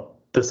give up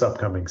this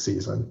upcoming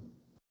season?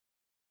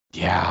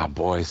 Yeah,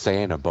 boy,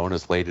 saying a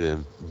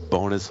bonus-laden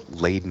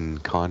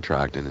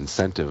contract,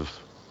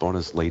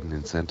 bonus-laden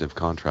incentive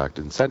contract,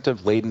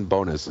 incentive-laden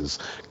bonuses.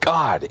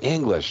 God,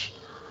 English.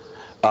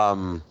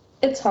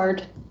 It's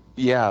hard.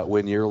 Yeah,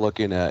 when you're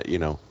looking at,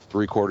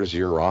 3/4 of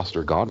your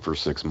roster gone for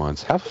 6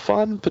 months. Have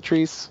fun,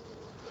 Patrice.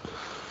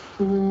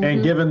 Mm-hmm.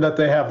 And given that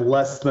they have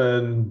less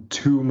than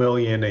 $2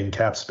 million in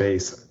cap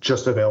space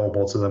just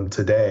available to them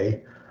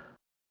today,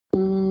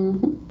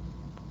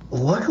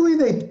 luckily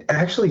they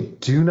actually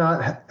do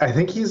not. I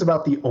think he's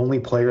about the only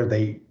player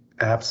they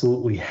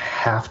absolutely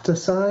have to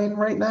sign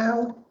right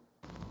now,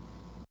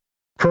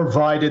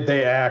 provided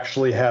they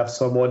actually have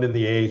someone in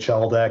the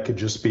AHL that could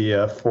just be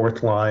a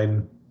fourth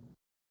line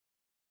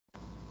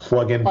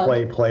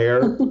plug-and-play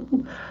player.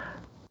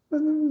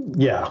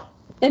 Yeah.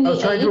 I was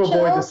trying to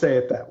avoid to say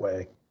it that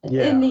way.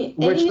 Yeah,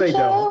 which they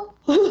don't.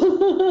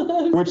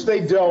 Which they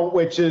don't.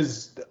 Which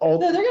is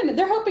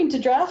they're hoping to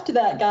draft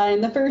that guy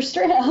in the first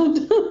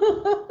round.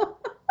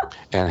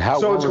 And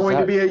so it's going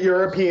to be a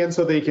European,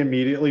 so they can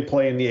immediately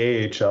play in the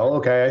AHL.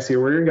 Okay, I see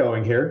where you're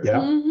going here. Yeah.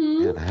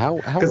 Mm-hmm. And how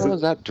well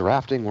has that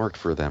drafting worked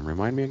for them?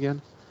 Remind me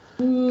again.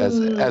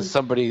 As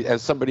somebody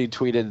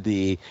tweeted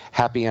the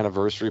happy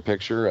anniversary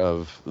picture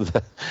of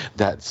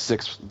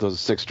those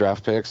 6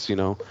 draft picks,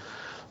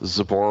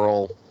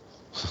 Zaboral,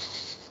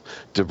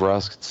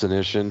 DeBrusk,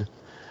 Senyshyn,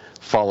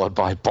 followed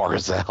by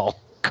Barzal,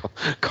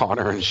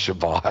 Connor, and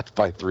Shabbat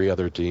by 3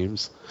 other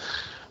teams.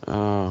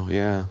 Oh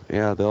yeah,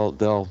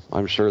 they'll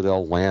I'm sure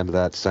they'll land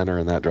that center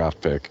in that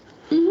draft pick.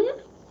 Mm-hmm.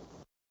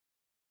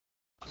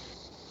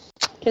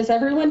 Because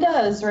everyone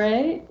does,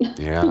 right?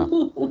 Yeah.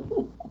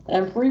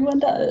 Everyone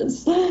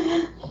does.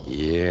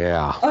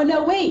 Yeah. Oh,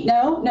 no, wait.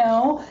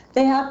 No.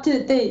 They have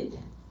to,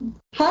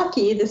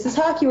 hockey, this is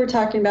hockey we're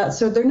talking about.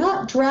 So they're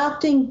not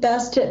drafting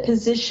best at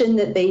position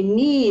that they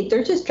need.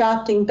 They're just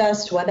drafting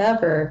best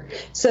whatever.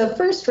 So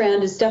first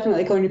round is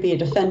definitely going to be a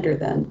defender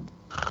then.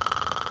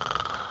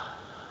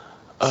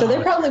 So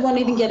they probably won't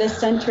even get a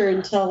center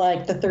until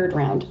like the 3rd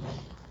round.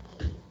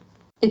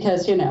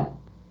 Because,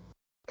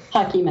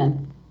 hockey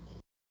men.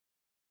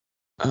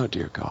 Oh,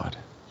 dear God.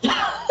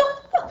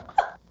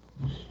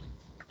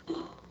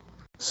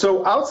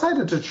 So outside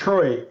of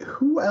Detroit,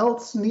 who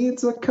else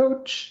needs a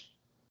coach?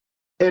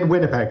 And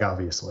Winnipeg,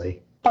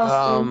 obviously.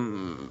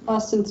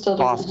 Boston still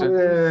doesn't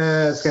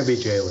have it's going to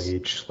be Jay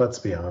Leach, let's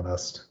be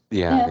honest.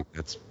 Yeah. I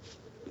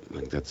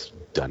think that's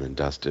done and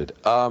dusted.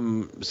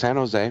 San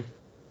Jose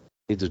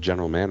needs a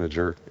general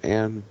manager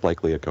and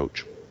likely a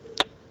coach.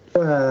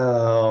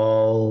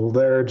 Well,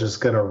 they're just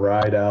going to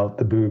ride out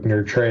the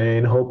Bugner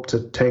train, hope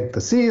to tank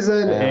the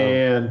season,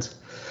 and...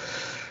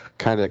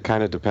 Kind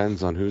of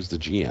depends on who's the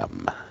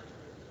GM.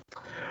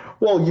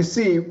 Well, you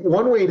see,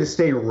 one way to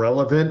stay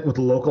relevant with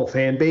the local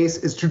fan base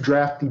is to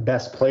draft the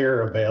best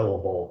player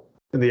available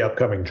in the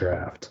upcoming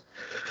draft.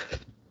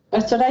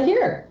 That's what I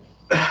hear.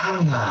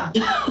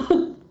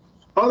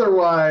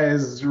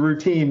 Otherwise,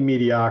 routine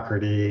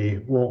mediocrity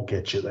won't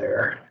get you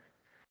there.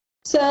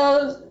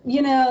 So,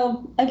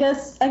 I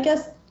guess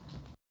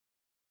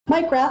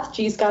Mike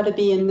Rathje's got to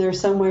be in there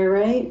somewhere,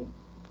 right?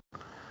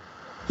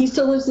 He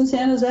still lives in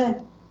San Jose.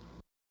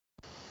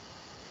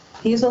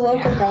 He's a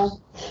local guy.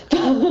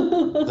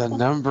 The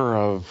number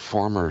of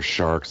former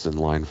Sharks in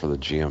line for the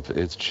GM,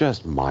 it's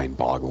just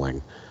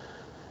mind-boggling.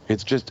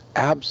 It's just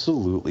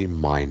absolutely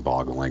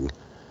mind-boggling.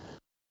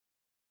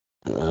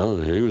 Well,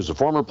 he was a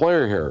former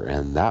player here,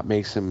 and that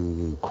makes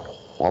him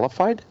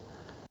qualified?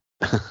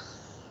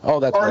 Oh,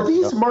 that's Are right.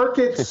 these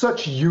markets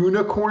such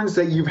unicorns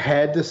that you've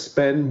had to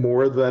spend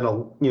more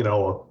than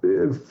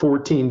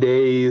 14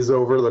 days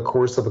over the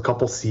course of a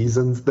couple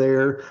seasons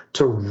there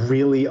to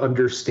really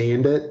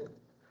understand it?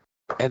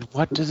 And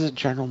what does a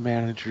general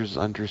manager's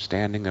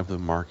understanding of the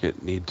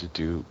market need to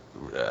do,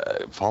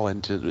 fall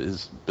into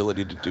his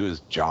ability to do his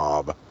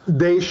job?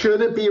 They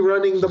shouldn't be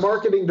running the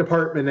marketing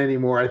department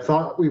anymore. I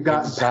thought we've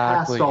gotten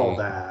Exactly. past all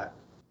that.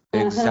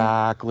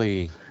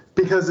 Exactly.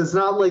 Because it's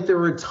not like there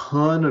were a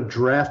ton of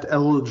draft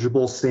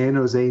eligible San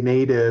Jose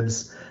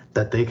natives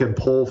that they can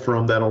pull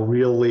from that'll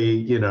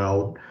really,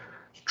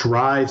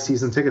 drive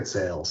season ticket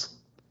sales.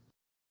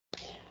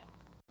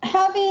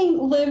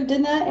 Having lived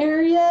in that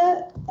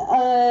area,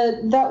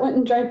 that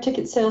wouldn't drive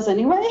ticket sales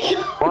anyway.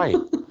 Right.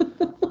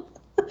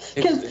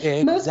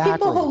 Because most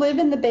people who live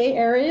in the Bay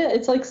Area,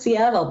 it's like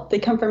Seattle. They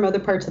come from other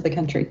parts of the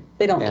country.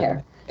 They don't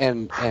care.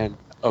 And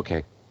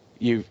okay,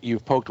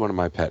 you've poked one of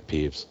my pet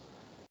peeves.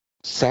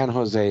 San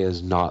Jose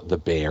is not the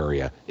Bay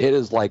Area. It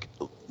is like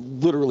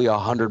literally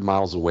 100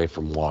 miles away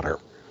from water.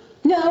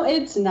 No,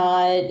 it's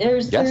not.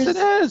 Yes, it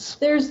is.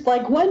 There's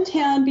like one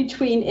town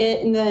between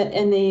it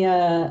and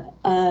the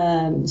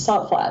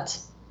Salt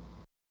Flats,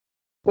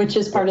 which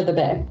is part of the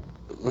Bay.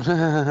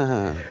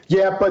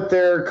 Yeah, but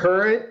their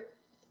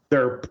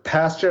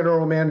past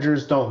general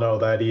managers don't know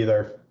that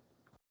either.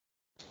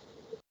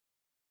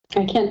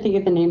 I can't think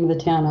of the name of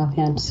the town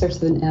offhand. It starts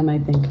with an M, I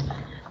think.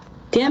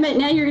 Damn it,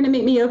 now you're going to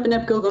make me open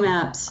up Google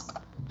Maps.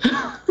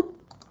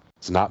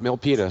 It's not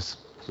Milpitas.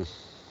 It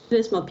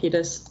is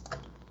Milpitas.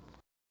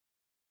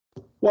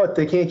 What,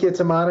 they can't get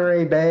to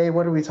Monterey Bay?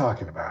 What are we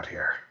talking about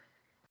here?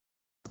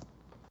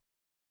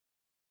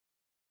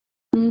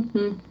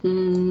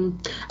 Mm-hmm.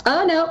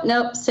 Oh,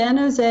 no. San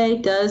Jose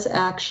does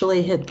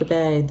actually hit the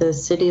bay. The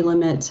city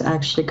limits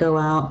actually go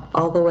out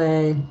all the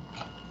way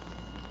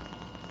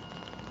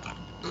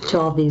to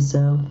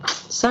Alviso.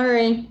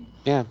 Sorry.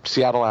 Yeah,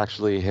 Seattle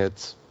actually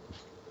hits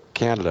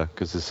Canada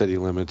because the city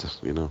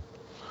limits,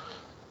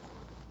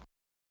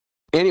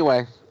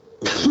 Anyway.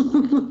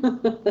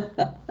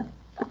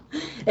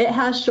 It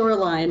has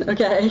shoreline,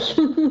 okay?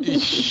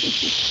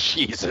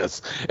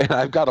 Jesus. And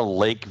I've got a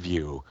lake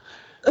view.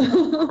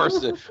 Of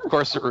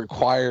course, it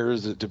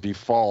requires it to be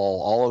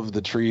fall, all of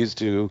the trees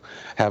to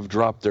have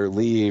dropped their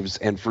leaves,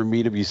 and for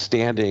me to be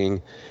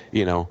standing,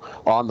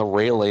 on the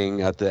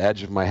railing at the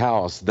edge of my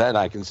house, then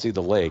I can see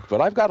the lake.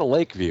 But I've got a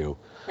lake view.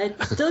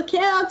 It still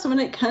counts when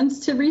it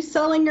comes to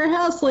reselling your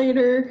house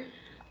later.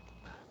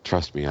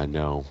 Trust me, I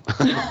know.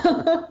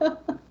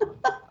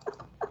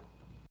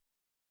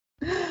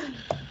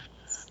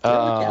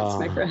 Counts,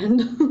 my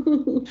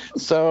friend.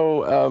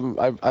 So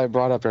I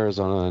brought up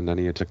Arizona, and none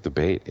of you took the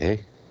bait, eh?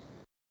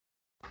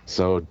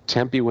 So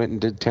Tempe went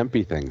and did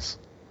Tempe things.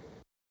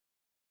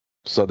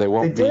 So they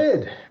won't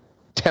be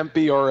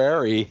Tempe or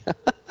Airy.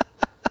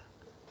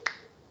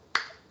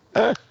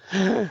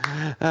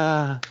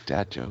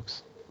 Dad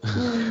jokes.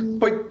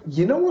 But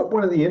you know what?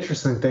 One of the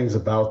interesting things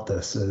about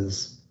this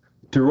is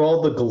through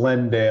all the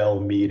Glendale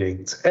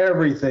meetings,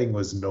 everything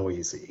was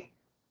noisy.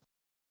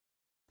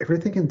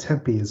 Everything in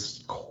Tempe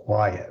is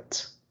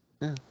quiet.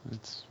 Yeah,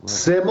 it's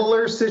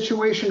similar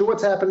situation to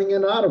what's happening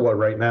in Ottawa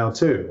right now,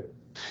 too.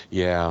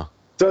 Yeah.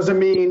 Doesn't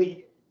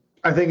mean,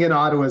 I think in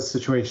Ottawa's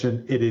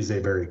situation, it is a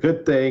very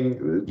good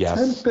thing.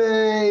 Yes.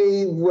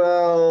 Tempe,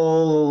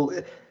 well,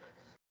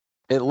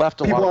 it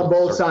left a people lot on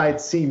both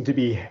sides seem to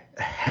be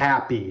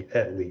happy,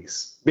 at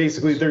least.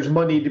 Basically, there's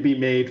money to be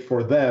made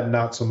for them,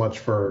 not so much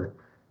for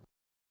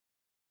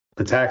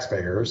the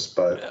taxpayers,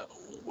 but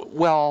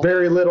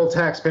very little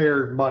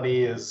taxpayer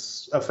money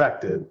is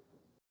affected.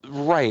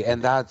 Right,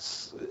 and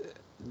that's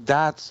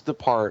the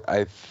part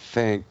I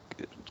think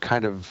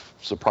kind of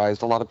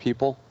surprised a lot of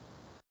people,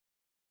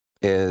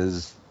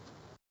 is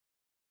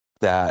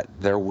that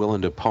they're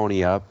willing to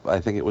pony up. I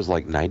think it was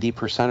like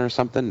 90% or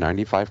something,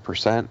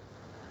 95%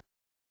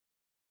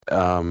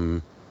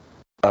 of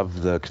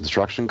the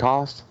construction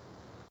cost,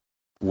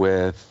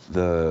 with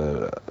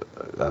the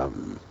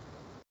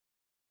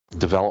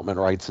development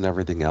rights and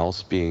everything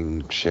else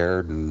being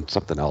shared, and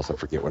something else, I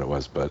forget what it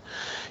was, but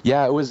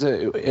yeah,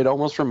 it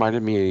almost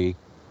reminded me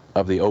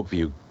of the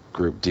Oakview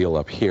Group deal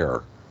up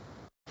here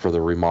for the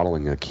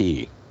remodeling of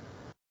Key,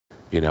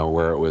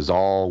 where it was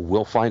all,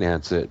 we'll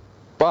finance it,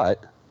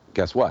 but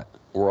guess what,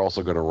 we're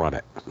also going to run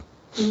it.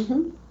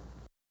 Mm-hmm.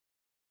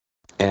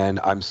 And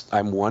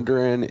I'm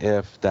wondering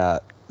if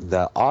the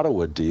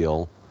Ottawa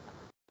deal,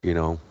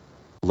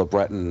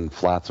 LeBreton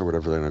Flats or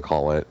whatever they're going to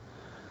call it,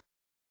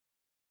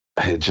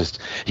 it just,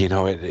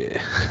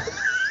 it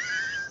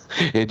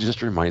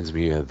just reminds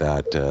me of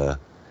that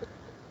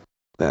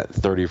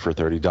 30 for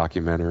 30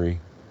 documentary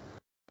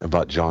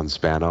about John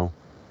Spano,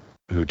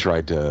 who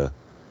tried to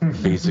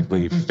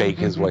basically fake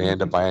his way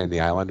into buying the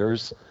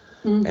Islanders,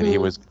 Mm-hmm.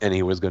 and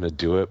he was going to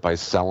do it by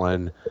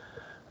selling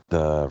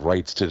the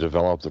rights to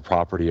develop the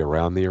property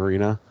around the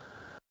arena.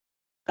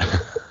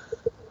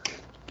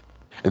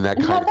 And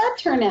how'd that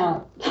turn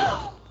out?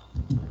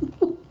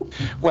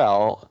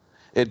 Well,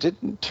 it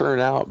didn't turn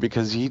out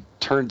because he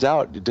turns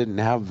out didn't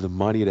have the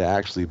money to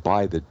actually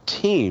buy the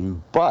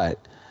team. But,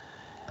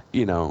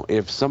 you know,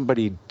 if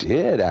somebody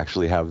did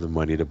actually have the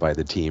money to buy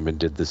the team and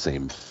did the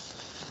same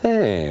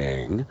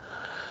thing,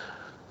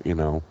 you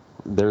know,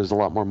 there's a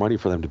lot more money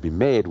for them to be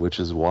made, which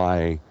is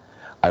why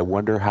I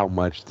wonder how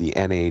much the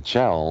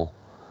NHL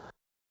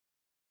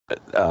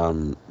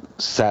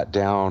sat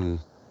down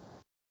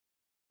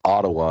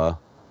Ottawa,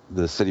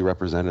 the city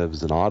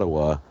representatives in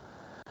Ottawa,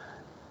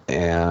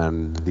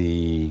 and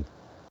the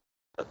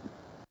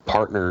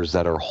partners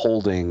that are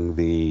holding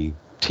the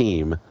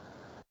team,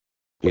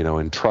 you know,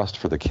 in trust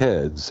for the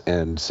kids,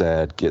 and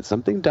said, get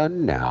something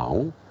done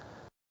now,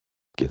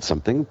 get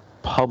something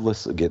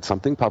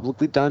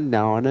publicly done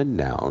now and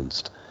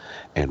announced,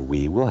 and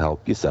we will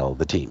help you sell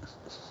the team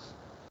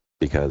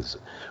because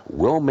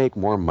we'll make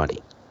more money.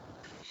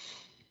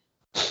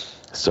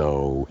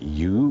 So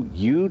you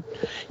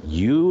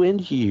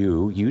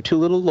two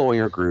little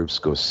lawyer groups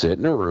go sit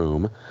in a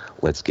room.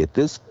 Let's get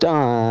this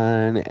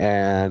done,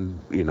 and,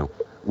 you know,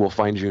 we'll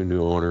find you a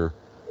new owner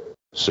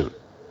soon.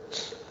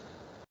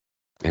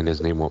 And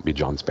his name won't be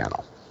John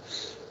Spano.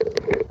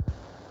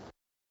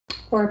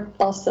 Or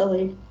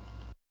Balsillie.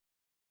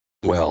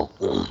 Well,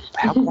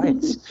 how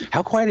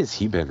quiet has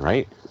he been,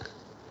 right?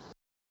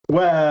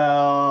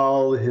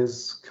 Well,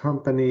 his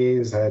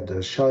companies had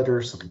to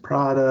shutter some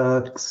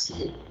products.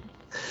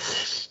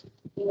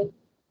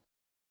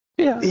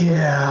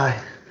 Yeah.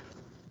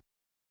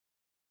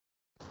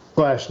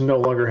 Flash no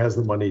longer has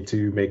the money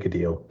to make a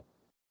deal.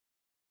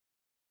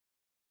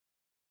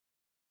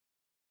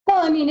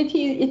 Well, I mean, if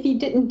he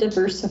didn't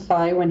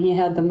diversify when he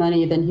had the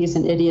money, then he's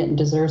an idiot and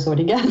deserves what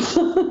he gets.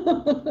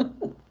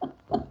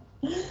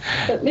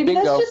 But maybe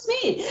Bingo. that's just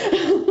me.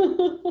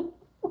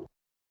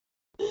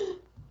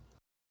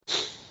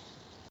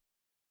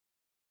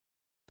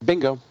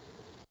 Bingo.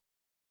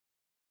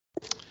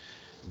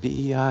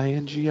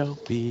 B-I-N-G-O,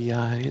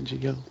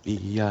 B-I-N-G-O,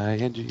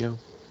 B-I-N-G-O.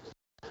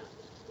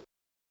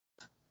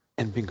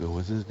 And Bingo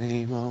was his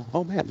name.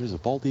 Oh man, there's a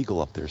bald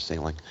eagle up there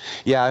sailing.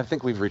 Yeah, I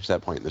think we've reached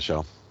that point in the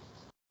show.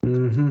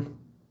 Mm-hmm.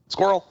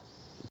 Squirrel.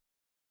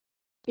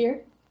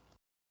 Here.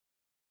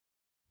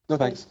 No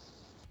thanks.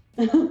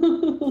 Could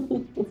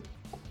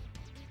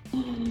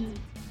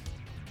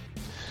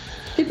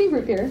be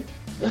root beer.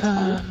 It's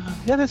fine.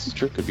 Yeah, this is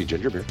true. Could be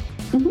ginger beer.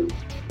 Mm-hmm.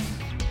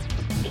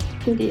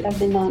 Could be of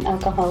the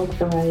non-alcoholic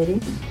variety,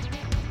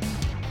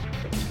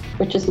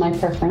 which is my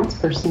preference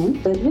personally,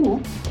 but you know.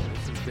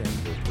 This has been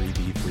the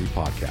 3v3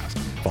 Podcast.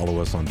 Follow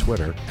us on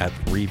Twitter at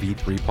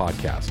 3v3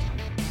 Podcast.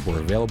 We're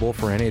available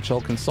for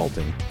NHL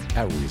consulting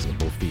at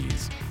reasonable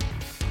fees.